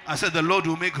 I said the Lord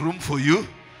will make room for you.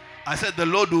 I said the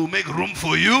Lord will make room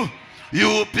for you. You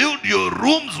will build your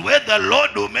rooms where the Lord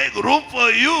will make room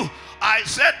for you. I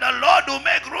said the Lord will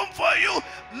make room for you.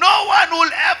 No one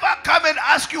will ever come and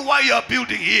ask you why you are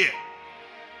building here.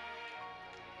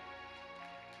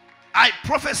 I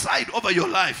prophesied over your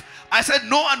life. I said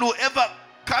no one will ever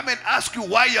come and ask you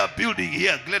why you are building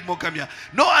here. Glenmore, come here.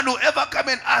 No one will ever come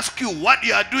and ask you what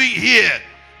you are doing here.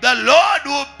 The Lord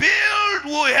will build,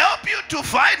 will help you to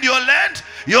find your land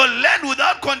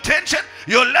without contention,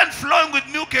 your land flowing with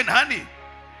milk and honey.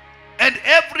 And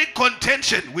every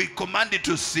contention, we command it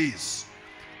to cease.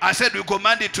 I said we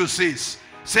command it to cease.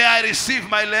 Say, I receive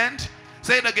my land.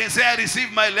 Say it again. Say, I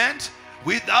receive my land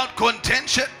without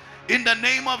contention in the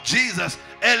name of Jesus.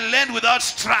 A land without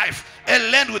strife, a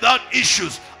land without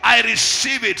issues. I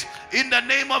receive it in the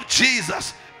name of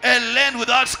Jesus. A land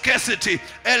without scarcity,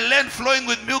 a land flowing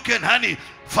with milk and honey.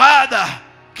 Father,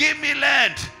 give me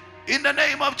land in the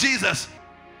name of Jesus.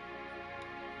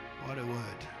 What a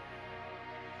word.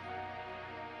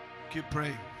 Keep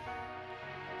praying.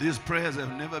 These prayers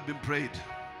have never been prayed.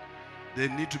 They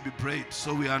need to be prayed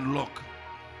so we unlock.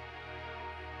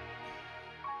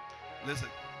 Listen.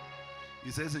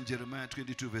 He says in Jeremiah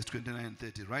 22 verse 29 and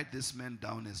 30, write this man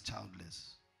down as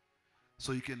childless.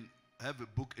 So you can have a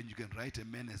book and you can write a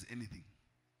man as anything.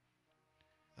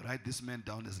 Write this man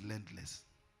down as landless.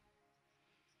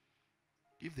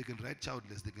 If they can write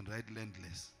childless, they can write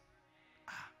landless.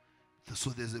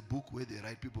 So there's a book where they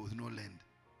write people with no land.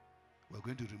 We're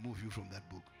going to remove you from that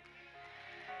book.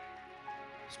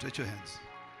 Stretch your hands.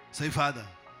 Say, Father,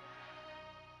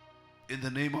 in the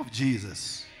name of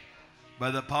Jesus, by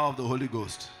the power of the Holy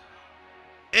Ghost,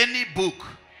 any book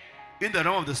in the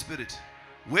realm of the Spirit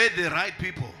where they write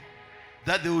people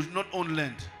that they will not own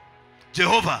land,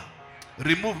 Jehovah,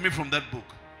 remove me from that book.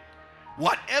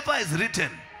 Whatever is written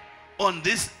on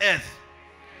this earth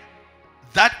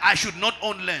that I should not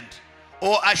own land,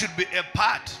 or I should be a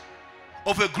part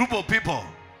of a group of people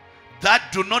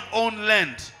that do not own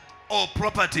land or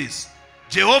properties,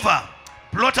 Jehovah,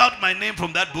 blot out my name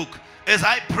from that book. As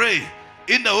I pray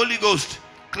in the Holy Ghost,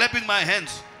 clapping my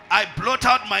hands, I blot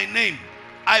out my name.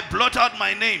 I blot out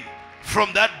my name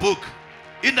from that book.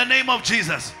 In the name of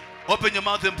Jesus. Open your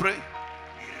mouth and pray.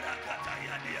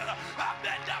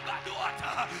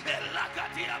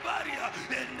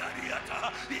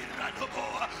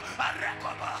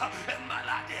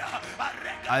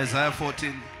 Isaiah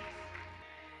 14,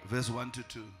 verse 1 to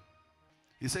 2.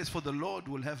 He says, for the Lord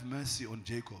will have mercy on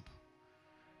Jacob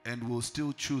and will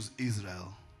still choose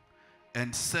Israel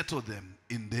and settle them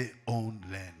in their own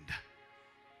land.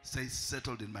 Say,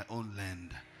 settled in my own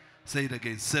land. Say it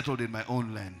again, settled in my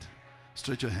own land.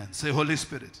 Stretch your hands. Say, Holy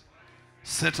Spirit,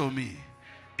 settle me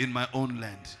in my own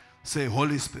land. Say,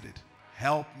 Holy Spirit,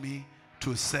 help me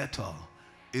to settle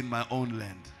in my own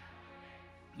land.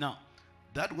 Now,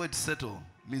 that word settle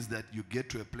means that you get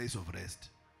to a place of rest.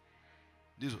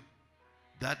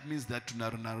 That means that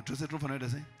to settle for another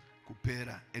say,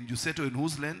 kupera, and you settle in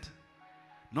whose land?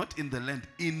 Not in the land,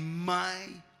 in my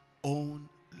own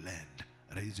land.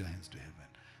 Raise your hands to heaven.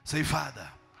 Say, Father,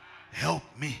 help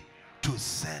me to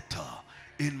settle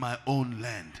in my own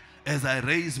land. As I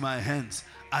raise my hands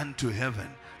unto heaven,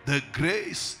 the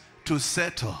grace to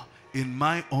settle in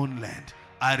my own land,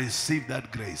 I receive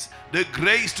that grace. The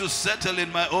grace to settle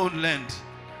in my own land.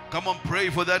 Come on, pray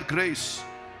for that grace.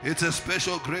 It's a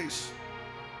special grace.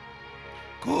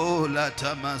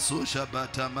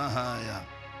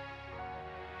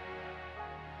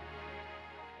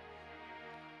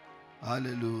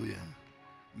 Hallelujah.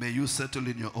 May you settle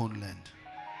in your own land.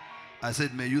 I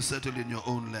said, may you settle in your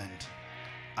own land.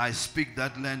 I speak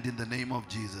that land in the name of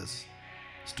Jesus.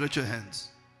 Stretch your hands.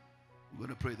 We're going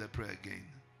to pray that prayer again.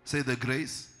 Say, the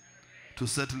grace to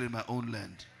settle in my own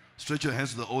land. Stretch your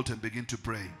hands to the altar and begin to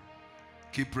pray.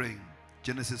 Keep praying.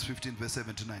 Genesis 15 verse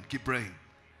 7 to 9. Keep praying.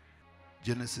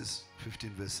 Genesis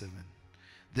 15 verse 7.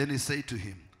 Then he said to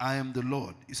him, I am the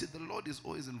Lord. You see, the Lord is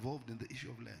always involved in the issue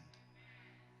of land.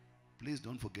 Please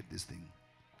don't forget this thing.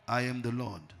 I am the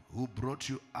Lord who brought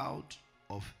you out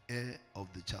of Ur of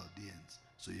the Chaldeans.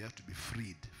 So you have to be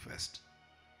freed first.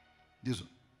 This one.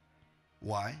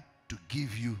 Why? To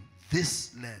give you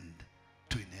this land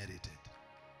to inherit it.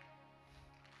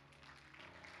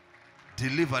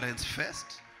 Deliverance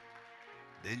first,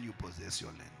 then you possess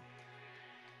your land.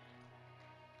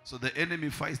 So the enemy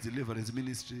fights deliverance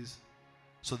ministries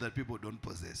so that people don't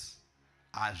possess.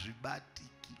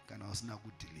 Ajibatiki kana usina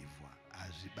kutilivwa.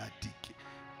 Ajibatiki.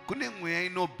 Kune mweya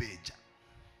inobeja.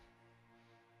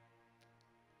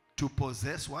 To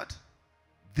possess what?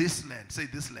 This land. Say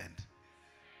this land.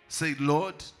 Say,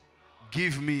 Lord,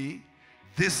 give me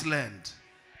this land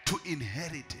to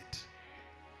inherit it.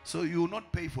 So you will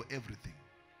not pay for everything.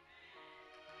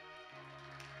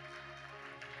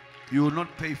 You will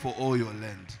not pay for all your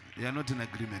land. You are not in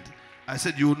agreement. I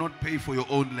said you will not pay for your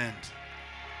own land.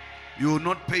 You will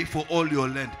not pay for all your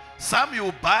land. Some you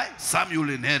will buy, some you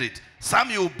will inherit. Some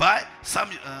you will buy, some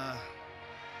you...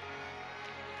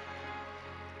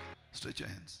 Stretch your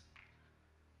hands.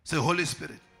 Say, Holy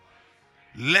Spirit,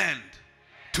 land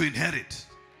to inherit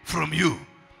from you.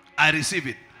 I receive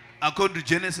it. According to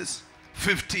Genesis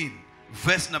 15,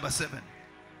 verse number 7.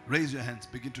 Raise your hands.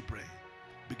 Begin to pray.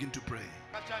 Begin to pray.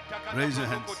 Raise your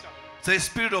hands. Say,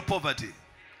 spirit of poverty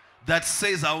that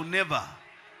says I'll never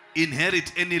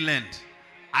inherit any land,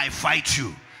 I fight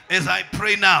you. As I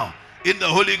pray now in the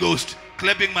Holy Ghost,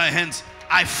 clapping my hands,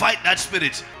 I fight that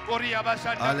spirit.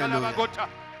 Hallelujah.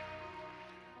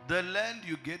 The land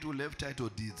you get will have title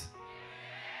deeds.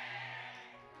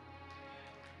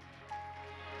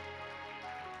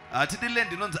 The land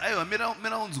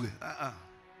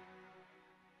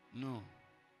no.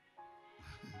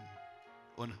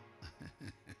 Honor.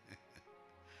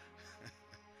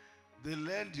 The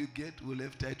land you get will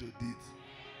have title deeds.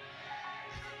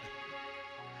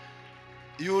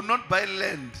 You will not buy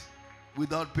land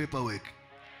without paperwork.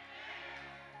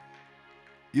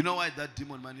 You know why that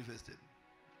demon manifested?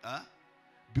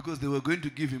 Because they were going to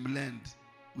give him land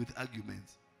with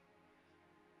arguments.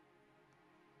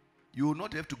 You will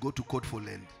not have to go to court for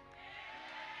land.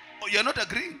 Oh, you're not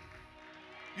agreeing?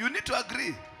 You need to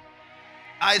agree.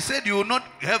 I said you will not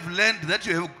have land that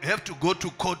you have to go to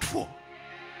court for.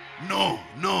 No,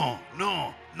 no,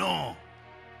 no, no.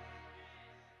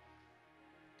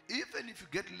 Even if you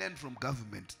get land from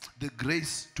government, the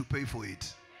grace to pay for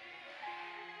it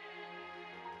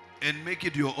and make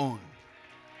it your own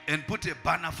and put a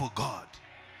banner for God.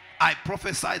 I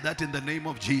prophesy that in the name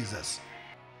of Jesus.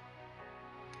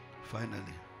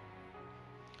 Finally,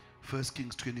 1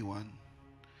 Kings 21,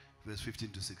 verse 15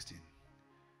 to 16.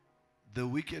 The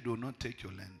wicked will not take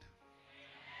your land.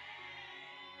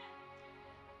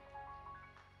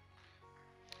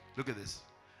 Look at this.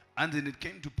 And then it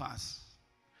came to pass,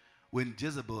 when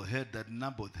Jezebel heard that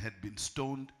Naboth had been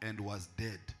stoned and was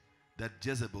dead, that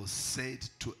Jezebel said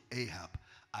to Ahab,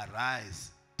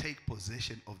 arise, take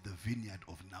possession of the vineyard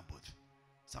of Naboth.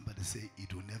 Somebody say,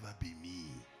 it will never be me.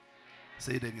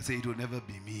 Say it again, say it will never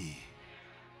be me.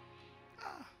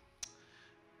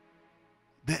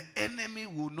 The enemy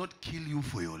will not kill you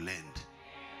for your land.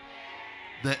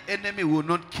 The enemy will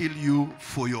not kill you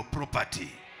for your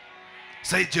property.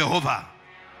 Say, Jehovah,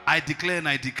 I declare and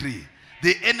I decree,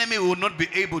 the enemy will not be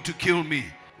able to kill me.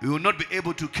 He will not be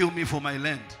able to kill me for my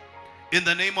land. In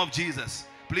the name of Jesus,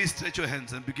 please stretch your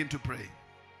hands and begin to pray.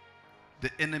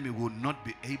 The enemy will not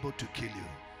be able to kill you.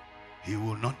 He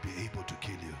will not be able to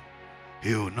kill you.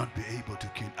 He will not be able to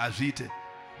kill. Ajite,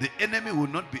 the enemy will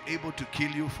not be able to kill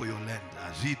you for your land.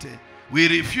 Ajite, we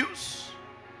refuse.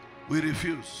 We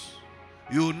refuse.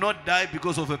 You will not die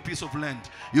because of a piece of land.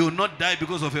 You will not die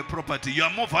because of a property. You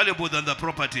are more valuable than the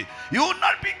property. You will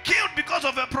not be killed because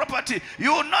of a property.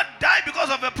 You will not die because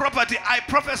of a property. I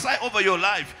prophesy over your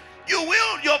life.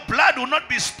 Your blood will not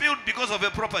be spilled because of a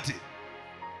property.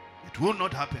 It will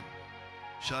not happen.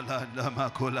 Shalanda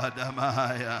makola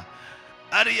damahaya.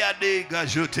 Ariade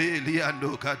gajote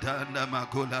liando kadanda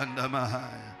makolanda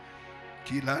mahaya.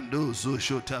 Kilando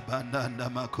zoshota bandanda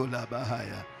makola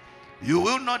bahaya. You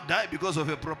will not die because of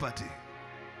a property.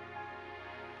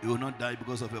 You will not die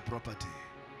because of a property.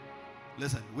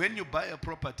 Listen, when you buy a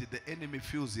property, the enemy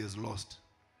feels he has lost.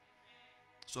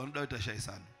 So I'm not a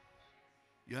shaisan.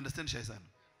 You understand shaisan?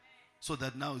 So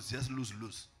that now it's just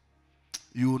lose-lose.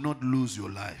 You will not lose your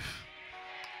life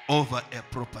over a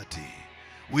property.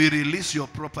 We release your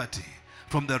property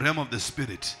from the realm of the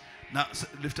spirit. Now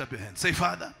lift up your hand. Say,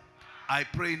 Father, I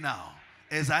pray now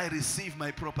as I receive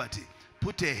my property,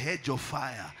 put a hedge of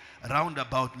fire round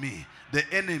about me. The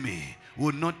enemy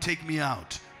will not take me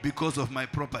out because of my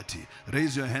property.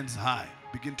 Raise your hands high.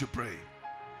 Begin to pray.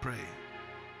 Pray.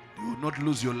 You will not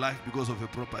lose your life because of a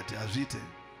property. Ajite.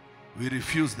 We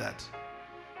refuse that.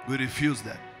 We refuse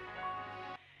that.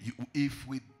 If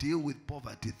we deal with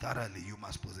poverty thoroughly, you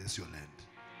must possess your land.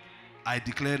 I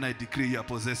declare and I decree you are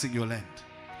possessing your land.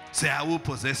 Say, I will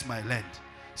possess my land.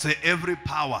 Say, every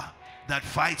power that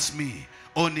fights me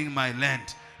owning my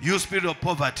land, you spirit of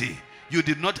poverty, you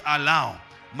did not allow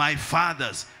my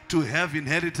fathers to have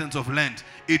inheritance of land.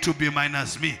 It will be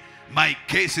minus me. My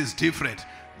case is different.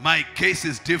 My case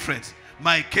is different.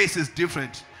 My case is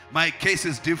different. My case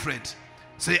is different.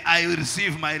 Say, I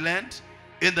receive my land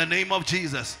in the name of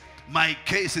Jesus. My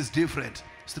case is different.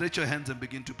 Stretch your hands and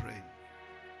begin to pray.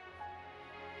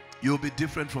 You'll be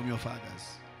different from your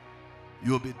fathers.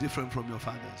 You'll be different from your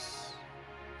fathers.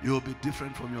 You will be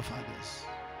different from your fathers.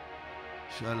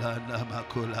 You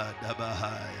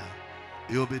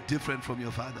will be different from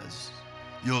your fathers.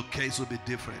 Your case will be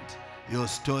different. Your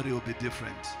story will be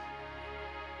different.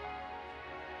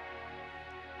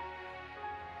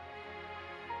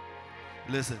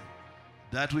 Listen,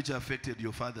 that which affected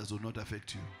your fathers will not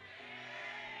affect you.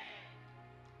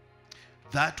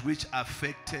 That which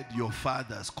affected your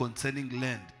fathers concerning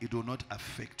land, it will not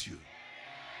affect you.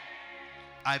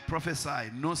 I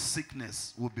prophesy no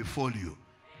sickness will befall you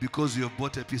because you have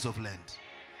bought a piece of land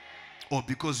or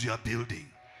because you are building.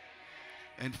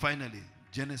 And finally,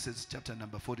 Genesis chapter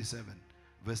number 47,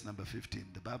 verse number 15.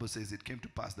 The Bible says it came to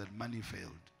pass that money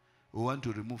failed. We want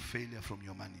to remove failure from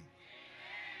your money.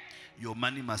 Your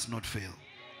money must not fail.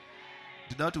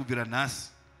 Without uviranas,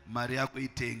 mari yako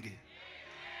itenge.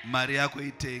 Mari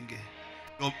yako itenge.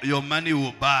 Your money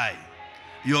will buy.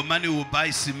 Your money will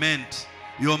buy cement.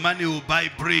 Your money will buy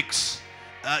bricks.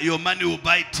 Your money will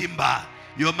buy timber.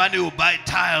 Your money will buy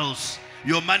tiles.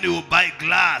 Your money will buy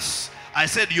glass. I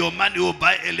said your money will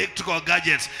buy electrical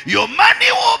gadgets. Your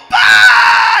money will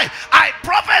buy. I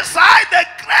prophesy the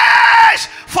grace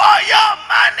for your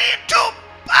money to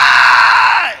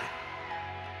buy.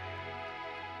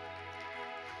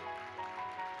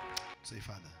 Say,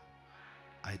 Father,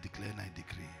 I declare and I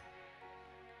decree,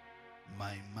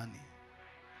 my money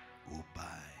will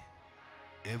buy.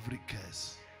 Every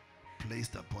curse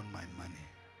placed upon my money,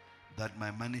 that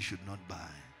my money should not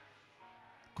buy,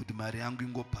 kuti mari yangu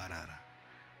ingoparara,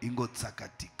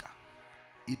 ingotsakatika,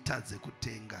 itadze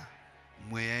kutenga,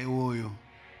 mweya iwoyo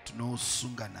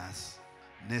tinousunga nhasi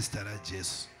nezita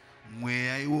raJesu.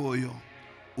 Mweya iwoyo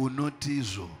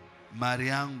unotizvo mari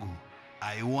yangu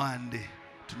haiwande,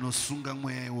 tinosunga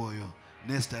mweya iwoyo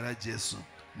nezita raJesu.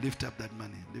 Lift up that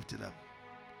money. Lift it up.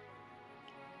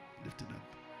 Lift it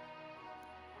up.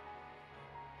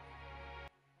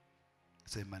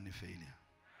 Say money failure.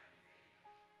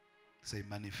 Say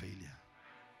money failure.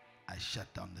 I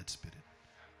shut down that spirit.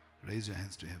 Raise your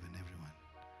hands to heaven, everyone.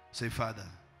 Say, Father,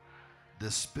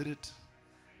 the spirit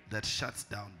that shuts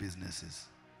down businesses,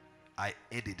 I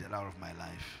edit it out of my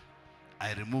life.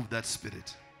 I remove that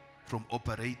spirit from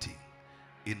operating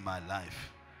in my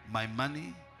life. My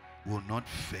money will not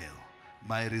fail.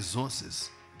 My resources,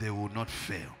 they will not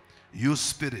fail. You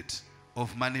spirit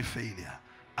of money failure,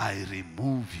 I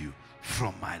remove you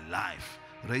from my life.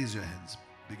 Raise your hands.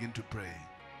 Begin to pray.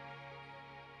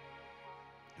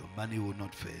 Your money will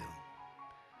not fail.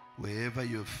 Wherever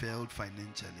you have failed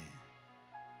financially,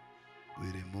 we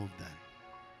remove that.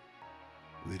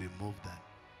 We remove that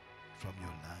from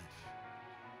your life.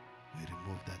 We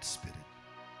remove that spirit.